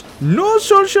shelves, no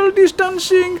social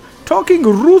distancing, talking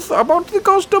rude about the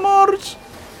customers.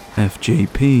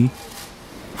 FJP,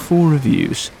 4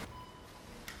 reviews.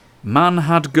 Man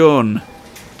had gun.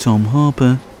 Tom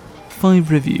Harper,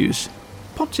 5 reviews.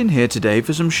 Popped in here today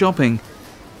for some shopping.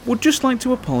 Would just like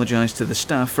to apologise to the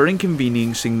staff for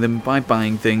inconveniencing them by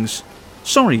buying things.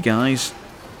 Sorry guys.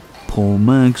 Paul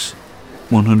Maggs,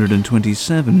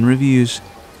 127 reviews.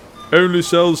 Only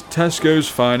sells Tesco's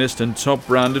finest and top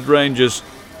branded ranges.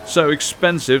 So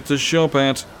expensive to shop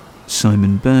at.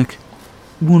 Simon Beck,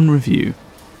 1 review.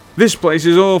 This place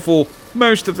is awful.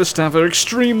 Most of the staff are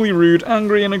extremely rude,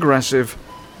 angry and aggressive.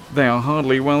 They are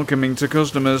hardly welcoming to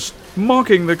customers.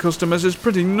 Mocking the customers is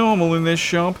pretty normal in this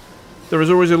shop. There is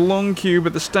always a long queue,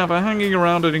 but the staff are hanging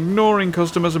around and ignoring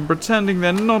customers and pretending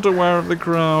they're not aware of the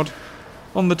crowd.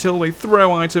 On the till they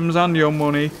throw items and your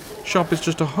money. Shop is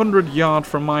just 100 yards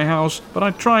from my house, but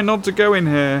I try not to go in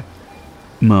here.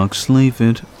 Mark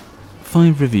Slavord,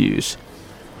 5 reviews.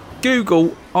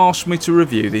 Google asked me to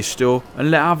review this store and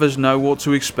let others know what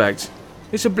to expect.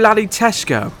 It's a bloody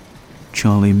Tesco.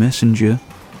 Charlie Messenger,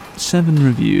 7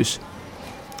 reviews.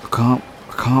 I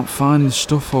can't find the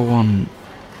stuff I want.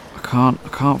 I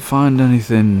can't find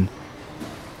anything.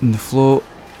 And the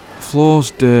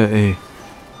floor's dirty.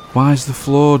 Why is the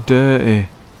floor dirty?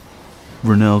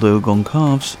 Ronaldo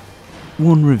Goncalves,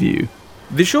 1 review.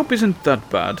 The shop isn't that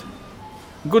bad.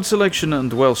 Good selection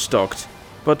and well stocked.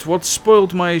 But what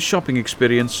spoiled my shopping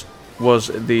experience was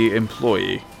the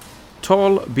employee.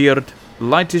 Tall beard,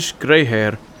 lightish grey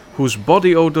hair, whose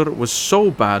body odor was so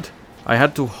bad I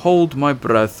had to hold my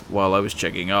breath while I was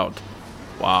checking out.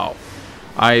 Wow.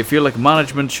 I feel like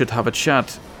management should have a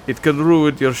chat. It can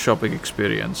ruin your shopping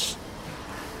experience.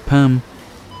 Pam,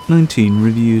 19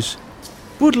 reviews.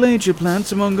 Woodlager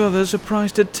plants, among others, are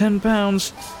priced at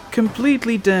 £10.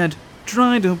 Completely dead,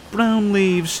 dried up brown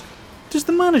leaves. Does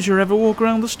the manager ever walk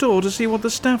around the store to see what the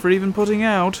staff are even putting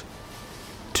out?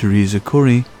 Teresa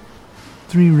Curry,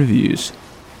 3 reviews.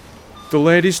 The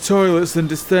ladies' toilets and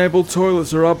disabled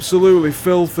toilets are absolutely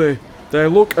filthy. They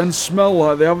look and smell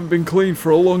like they haven't been cleaned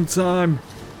for a long time.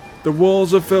 The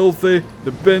walls are filthy,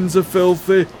 the bins are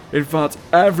filthy. In fact,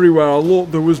 everywhere I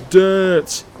looked there was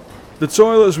dirt. The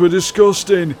toilets were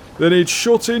disgusting. They need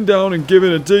shutting down and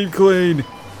giving a deep clean.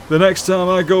 The next time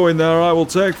I go in there I will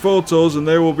take photos and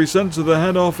they will be sent to the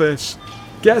head office.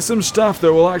 Get some staff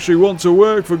that will actually want to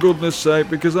work, for goodness sake,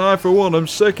 because I for one am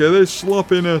sick of this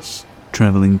sloppiness.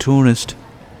 Travelling Tourist,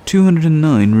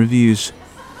 209 reviews.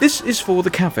 This is for the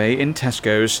cafe in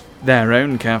Tesco's, their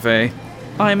own cafe.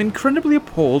 I am incredibly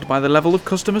appalled by the level of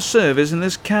customer service in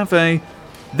this cafe.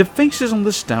 The faces on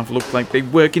the staff look like they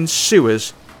work in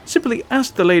sewers. Simply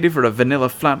asked the lady for a vanilla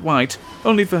flat white,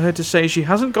 only for her to say she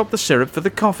hasn't got the syrup for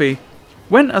the coffee.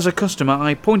 When, as a customer,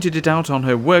 I pointed it out on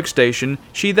her workstation,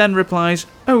 she then replies,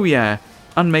 "Oh yeah,"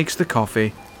 and makes the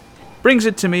coffee. Brings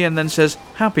it to me and then says,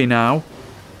 "Happy now?"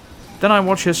 Then I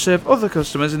watch her serve other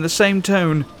customers in the same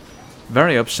tone.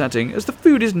 Very upsetting, as the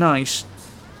food is nice.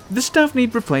 The staff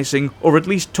need replacing, or at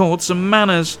least taught some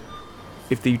manners.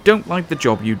 If you don't like the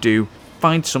job you do,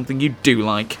 find something you do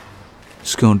like.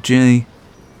 Scott J,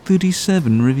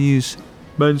 37 reviews.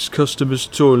 Men's customers'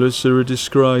 toilets are a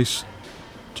disgrace.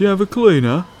 Do you have a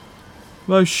cleaner?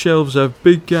 Most shelves have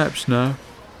big gaps now.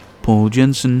 Paul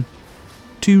Jensen,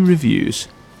 2 reviews.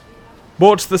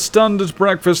 What's the standard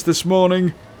breakfast this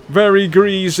morning? Very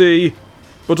greasy.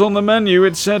 But on the menu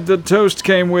it said that toast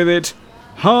came with it.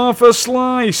 Half a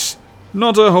slice,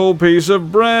 not a whole piece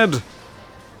of bread.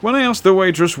 When I asked the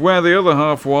waitress where the other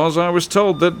half was, I was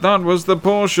told that that was the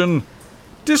portion.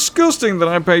 Disgusting that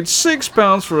I paid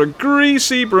 £6 for a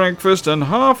greasy breakfast and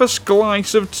half a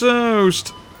slice of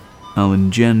toast.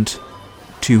 Alan Gent,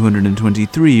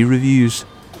 223 reviews.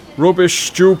 Rubbish,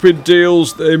 stupid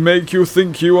deals. They make you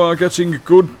think you are getting a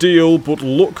good deal, but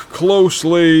look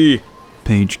closely.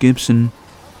 Paige Gibson,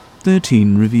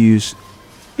 13 reviews.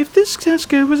 If this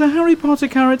Tesco was a Harry Potter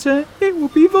character, it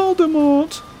would be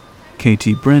Voldemort.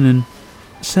 Katie Brennan,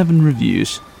 7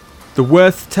 reviews. The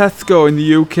worst Tesco in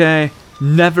the UK.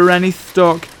 Never any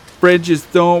stock.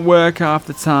 Fridges don't work half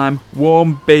the time.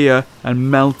 Warm beer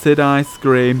and melted ice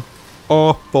cream.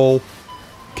 Awful.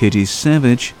 Kitty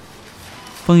Savage,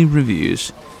 5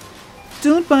 reviews.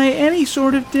 Don't buy any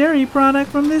sort of dairy product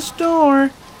from this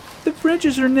store. The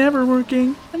fridges are never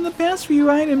working, and the past few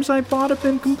items I bought have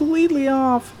been completely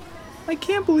off. I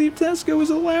can't believe Tesco is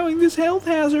allowing this health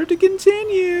hazard to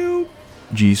continue.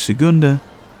 G. Segunda,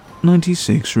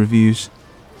 96 reviews.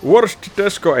 Worst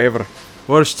Tesco ever.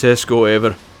 Worst Tesco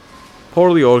ever.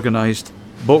 Poorly organised,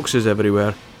 boxes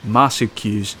everywhere, massive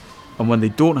queues, and when they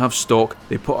don't have stock,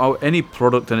 they put out any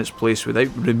product in its place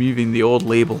without removing the old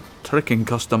label, tricking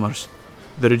customers.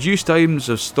 The reduced items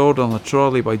are stored on the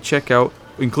trolley by checkout,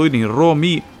 including raw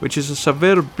meat, which is a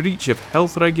severe breach of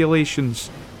health regulations.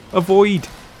 Avoid.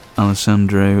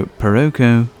 Alessandro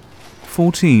Parocco,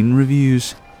 14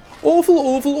 reviews. Awful,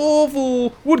 awful,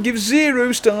 awful! Would give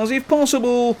 0 stars if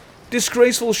possible.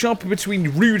 Disgraceful shop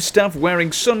between rude staff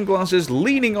wearing sunglasses,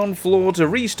 leaning on floor to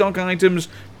restock items,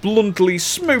 bluntly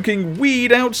smoking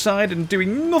weed outside and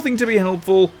doing nothing to be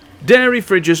helpful. Dairy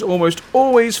fridges almost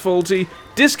always faulty,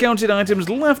 discounted items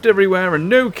left everywhere and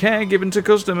no care given to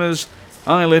customers.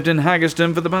 I lived in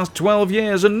Haggerston for the past 12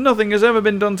 years and nothing has ever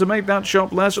been done to make that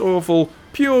shop less awful.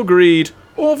 Pure greed.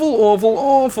 Awful, awful,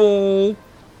 awful.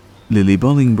 Lily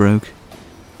Bolingbroke,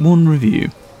 1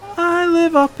 review. I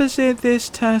live opposite this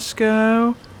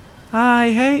Tesco.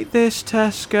 I hate this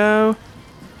Tesco.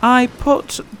 I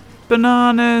put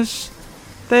bananas.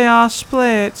 They are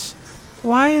split.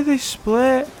 Why are they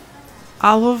split?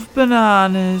 I love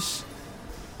bananas.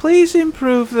 Please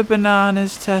improve the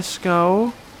bananas,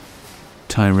 Tesco.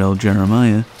 Tyrell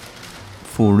Jeremiah,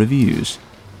 4 reviews.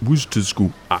 Which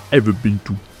Tesco I ever been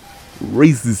to?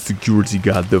 Racist security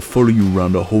guard that follow you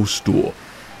around the whole store,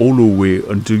 all the way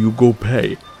until you go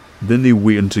pay. Then they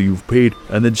wait until you've paid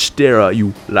and then stare at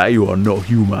you like you are not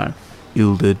human.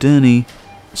 Ilda Durney,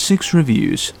 6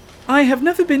 reviews. I have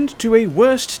never been to a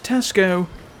worst Tesco.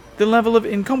 The level of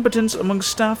incompetence among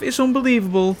staff is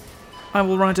unbelievable. I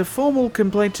will write a formal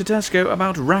complaint to Tesco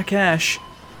about Rakesh.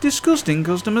 Disgusting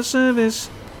customer service.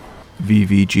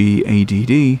 VVG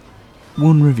ADD,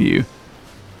 1 review.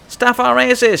 Staff are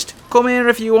racist. Come here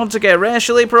if you want to get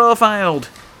racially profiled.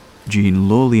 Jean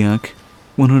Loliak,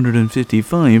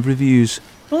 155 reviews.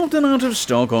 Often out of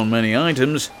stock on many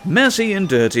items, messy and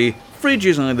dirty, fridge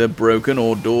is either broken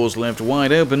or doors left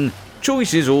wide open,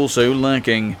 choice is also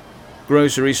lacking.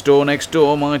 Grocery store next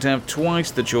door might have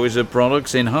twice the choice of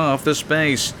products in half the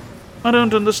space. I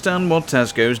don't understand what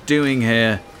Tesco's doing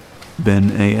here.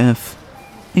 Ben AF,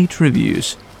 8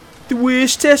 reviews. The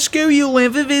worst Tesco you'll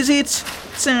ever visit.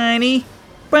 Tiny,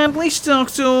 badly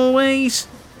stocked always,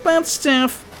 bad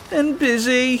staff, and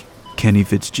busy. Kenny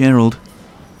Fitzgerald,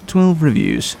 12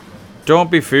 reviews. Don't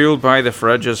be fooled by the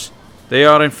fridges. They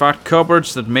are in fact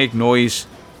cupboards that make noise.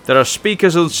 There are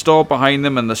speakers installed behind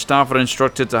them and the staff are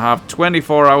instructed to have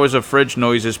 24 hours of fridge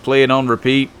noises playing on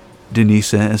repeat.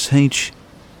 Denisa SH,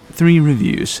 3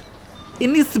 reviews. It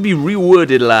needs to be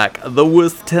reworded like the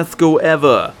worst Tesco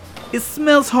ever. It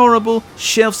smells horrible,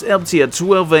 shelves empty at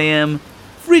 12 AM,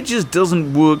 fridges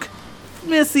doesn't work,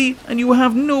 messy, and you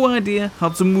have no idea how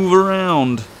to move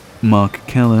around. Mark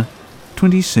Keller,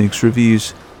 26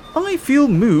 reviews. I feel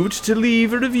moved to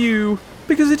leave a review,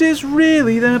 because it is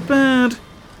really that bad.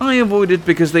 I avoid it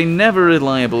because they never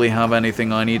reliably have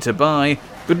anything I need to buy,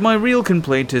 but my real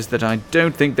complaint is that I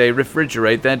don't think they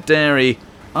refrigerate their dairy.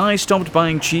 I stopped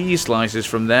buying cheese slices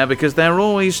from there because they're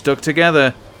always stuck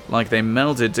together, like they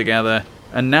melted together,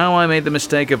 and now I made the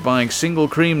mistake of buying single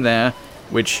cream there,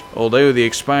 which, although the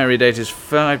expiry date is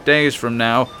 5 days from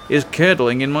now, is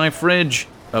curdling in my fridge.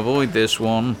 Avoid this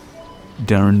one.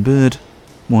 Darren Bird,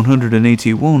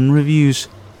 181 reviews.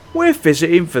 We're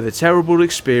visiting for the terrible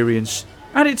experience.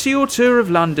 Add it to your tour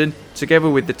of London, together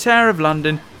with the Tower of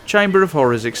London, Chamber of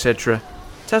Horrors, etc.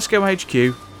 Tesco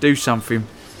HQ, do something.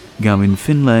 Gavin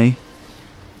Finlay,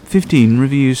 15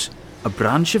 reviews. A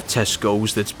branch of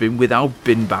Tesco's that's been without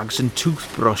bin bags and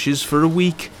toothbrushes for a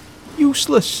week.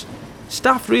 Useless.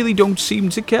 Staff really don't seem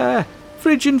to care.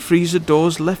 Fridge and freezer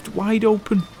doors left wide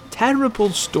open. Terrible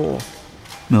store.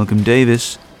 Malcolm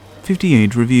Davis,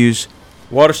 58 reviews.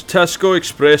 Worst Tesco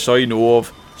Express I know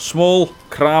of. Small,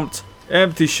 cramped,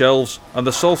 empty shelves, and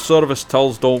the self-service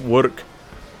tills don't work.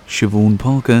 Siobhan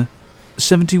Parker,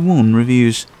 71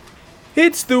 reviews.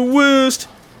 It's the worst.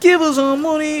 Give us our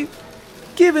money.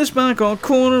 Give us back our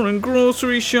corner and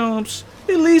grocery shops.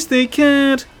 At least they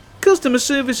cared. Customer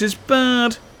service is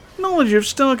bad. Knowledge of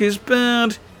stock is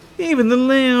bad. Even the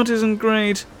layout isn't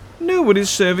great. Nobody's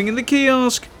serving in the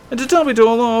kiosk. And to top it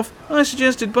all off, I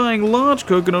suggested buying large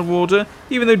coconut water,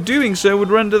 even though doing so would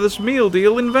render this meal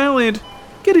deal invalid.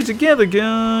 Get it together,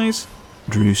 guys.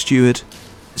 Drew Stewart,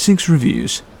 6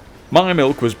 reviews. My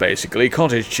milk was basically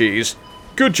cottage cheese.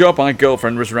 Good job my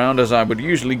girlfriend was round, as I would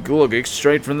usually glug it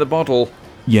straight from the bottle.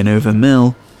 Yenova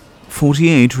Mel,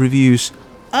 48 reviews.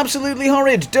 Absolutely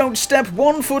horrid. Don't step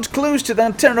 1 foot close to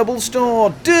that terrible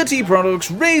store. Dirty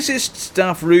products, racist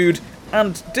staff, rude,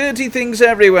 and dirty things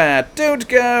everywhere. Don't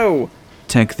go.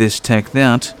 Tech this, tech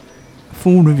that,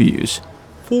 4 reviews.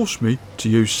 Forced me to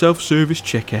use self-service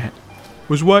checkout.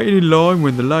 Was waiting in line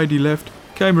when the lady left,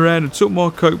 came around and took my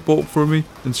Coke bottle from me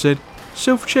and said,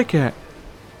 self-checkout.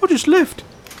 I just left.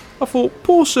 I thought,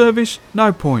 poor service,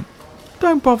 no point.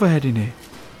 Don't bother heading here.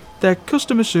 Their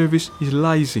customer service is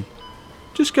lazy.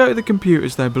 Just go to the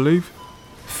computers, they believe.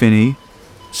 Finney,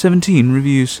 17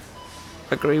 reviews.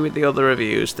 Agree with the other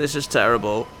reviews, this is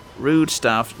terrible. Rude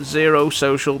staff, zero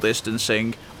social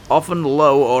distancing, often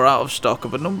low or out of stock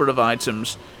of a number of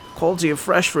items. Quality of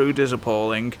fresh fruit is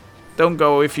appalling. Don't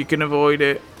go if you can avoid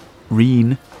it.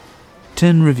 Reen,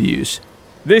 10 reviews.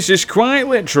 This is quite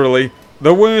literally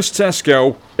the worst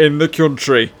Tesco in the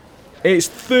country. It's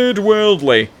third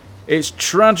worldly. It's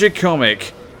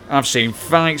tragicomic. I've seen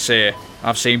fights here.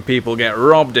 I've seen people get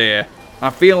robbed here. I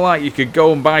feel like you could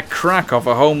go and buy crack off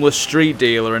a homeless street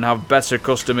dealer and have better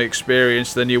customer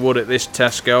experience than you would at this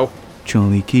Tesco.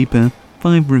 Charlie Keeper,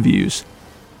 5 reviews.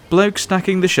 Bloke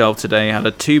stacking the shelf today had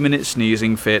a 2-minute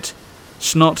sneezing fit.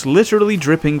 Snot literally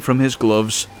dripping from his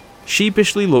gloves.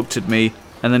 Sheepishly looked at me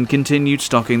and then continued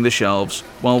stocking the shelves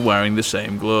while wearing the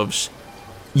same gloves.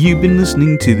 You've been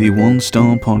listening to the One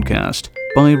Star Podcast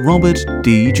by Robert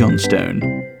D. Johnstone.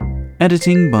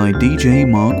 Editing by DJ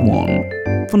Mark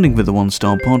 1. Funding for the One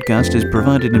Star Podcast is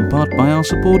provided in part by our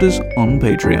supporters on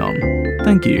Patreon.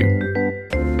 Thank you.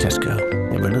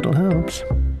 Tesco, every little helps.